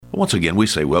Once again, we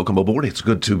say welcome aboard. It's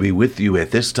good to be with you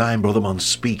at this time. Brother Munn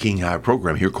speaking. Our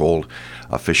program here called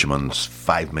A Fisherman's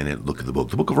 5-Minute Look at the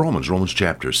Book of Romans, Romans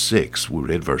chapter 6. We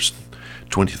read verse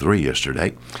 23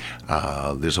 yesterday.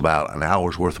 There's about an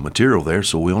hour's worth of material there,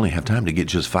 so we only have time to get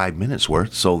just 5 minutes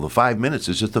worth. So the 5 minutes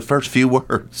is just the first few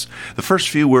words. The first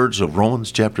few words of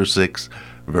Romans chapter 6,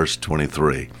 verse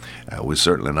 23. We're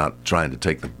certainly not trying to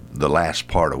take the last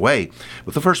part away,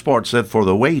 but the first part said, for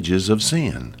the wages of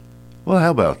sin. Well,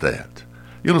 how about that?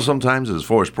 You know, sometimes as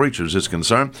far as preachers is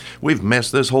concerned, we've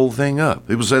messed this whole thing up.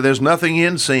 People say there's nothing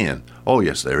in sin. Oh,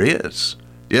 yes, there is.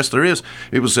 Yes, there is.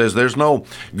 People says there's no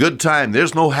good time.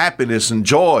 There's no happiness and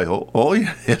joy. Oh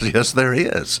yes, there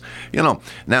is. You know,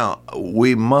 now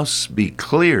we must be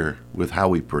clear with how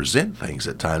we present things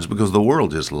at times because the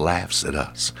world just laughs at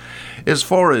us. As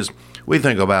far as we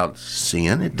think about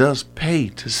sin, it does pay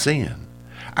to sin.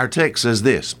 Our text says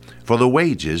this, for the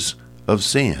wages of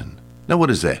sin. Now,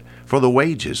 what is that? For the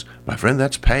wages. My friend,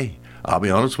 that's pay. I'll be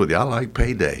honest with you, I like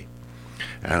payday.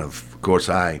 And of course,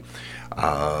 my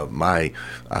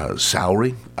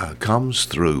salary comes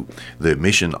through the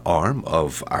mission arm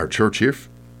of our church here,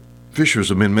 Fishers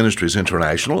of Men Ministries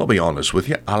International. I'll be honest with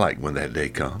you, I like when that day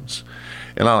comes.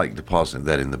 And I like depositing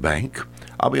that in the bank.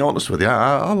 I'll be honest with you,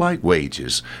 I like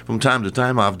wages. From time to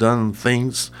time, I've done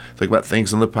things, think about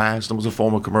things in the past. I was a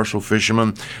former commercial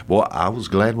fisherman. Boy, I was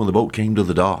glad when the boat came to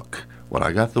the dock. When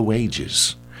I got the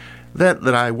wages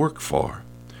that I work for,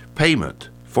 payment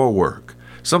for work,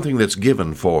 something that's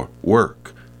given for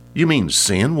work. You mean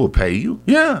sin will pay you?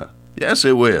 Yeah, yes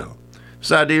it will.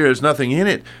 This idea there's nothing in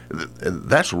it,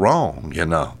 that's wrong, you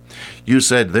know. You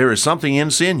said there is something in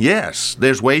sin? Yes.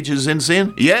 There's wages in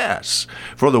sin? Yes.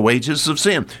 For the wages of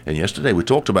sin. And yesterday we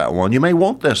talked about one. You may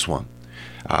want this one.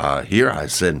 Here I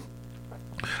said,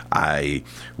 I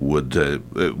would,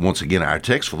 once again, our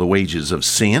text, for the wages of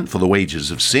sin,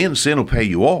 sin will pay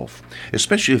you off.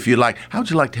 Especially if how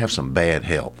would you like to have some bad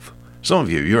health? Some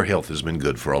of you, your health has been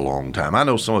good for a long time. I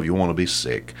know some of you want to be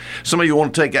sick. Some of you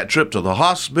want to take that trip to the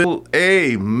hospital.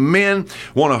 Amen.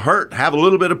 Want to hurt, have a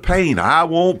little bit of pain. I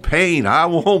want pain.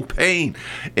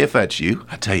 If that's you,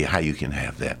 I tell you how you can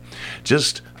have that.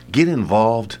 Just get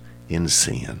involved in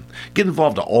sin. Get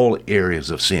involved in all areas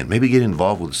of sin. Maybe get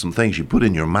involved with some things you put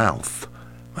in your mouth,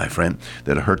 my friend,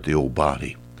 that hurt the old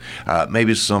body.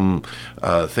 Maybe some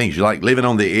things you like living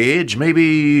on the edge.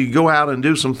 Maybe go out and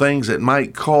do some things that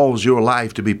might cause your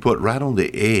life to be put right on the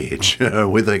edge.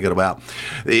 We're thinking about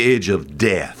the edge of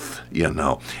death,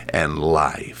 and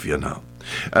life,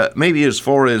 Maybe as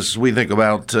far as we think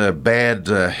about bad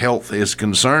health is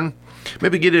concerned,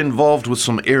 maybe get involved with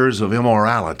some areas of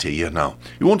immorality, You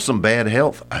want some bad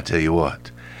health? I tell you what.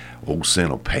 Old sin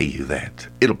will pay you that.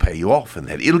 It'll pay you off in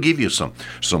that. It'll give you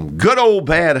some good old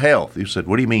bad health. You said,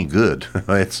 what do you mean good?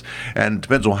 And it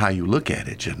depends on how you look at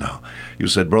it, You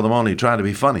said, Brother Mon, you trying to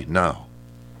be funny? No.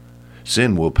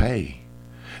 Sin will pay.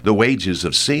 The wages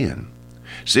of sin.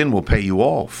 Sin will pay you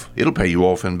off. It'll pay you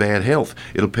off in bad health.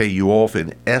 It'll pay you off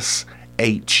in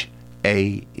SHAME,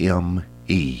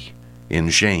 in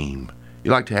shame. You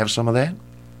like to have some of that?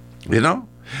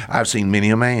 I've seen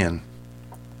many a man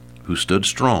who stood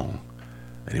strong,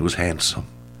 and he was handsome,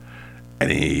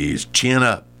 and he's chin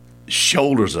up,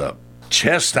 shoulders up,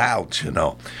 chest out,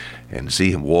 and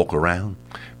see him walk around,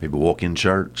 maybe walk in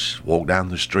church, walk down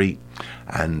the street,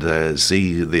 and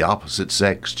see the opposite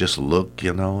sex just look,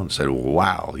 and say,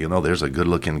 wow, there's a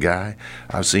good-looking guy.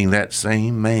 I've seen that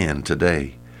same man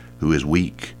today who is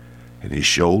weak, and his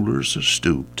shoulders are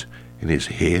stooped, and his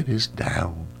head is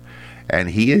down, and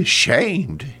he is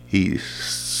shamed.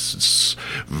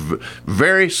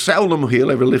 Very seldom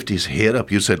he'll ever lift his head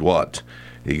up. You said what?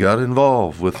 He got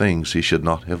involved with things he should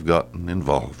not have gotten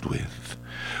involved with.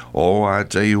 Oh, I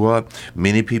tell you what,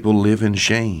 many people live in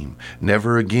shame.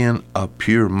 Never again a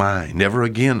pure mind. Never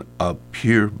again a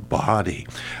pure body.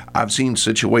 I've seen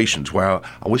situations where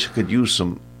I wish I could use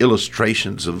some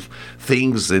illustrations of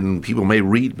things, and people may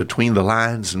read between the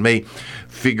lines and may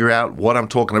figure out what I'm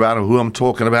talking about or who I'm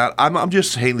talking about. I'm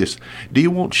just saying this. Do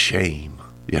you want shame?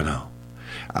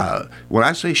 When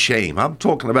I say shame, I'm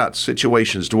talking about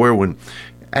situations to where when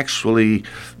actually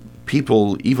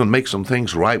people even make some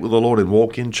things right with the Lord and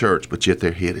walk in church, but yet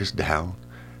their head is down,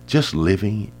 just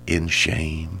living in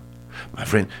shame. My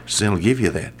friend, sin will give you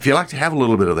that. If you like to have a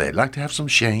little bit of that, like to have some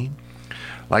shame,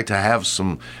 like to have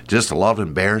just a lot of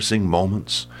embarrassing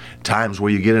moments, times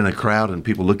where you get in a crowd and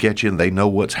people look at you and they know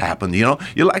what's happened.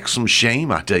 You like some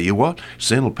shame. I tell you what,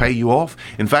 sin will pay you off.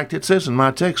 In fact, it says in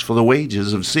my text, for the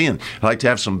wages of sin. Like to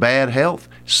have some bad health,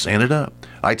 sin it up.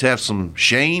 Like to have some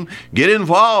shame, get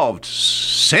involved,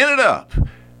 sin it up.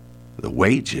 The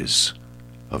wages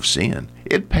of sin.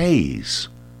 It pays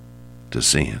to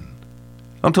sin.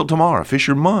 Until tomorrow,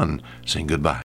 Fisher Munn saying goodbye.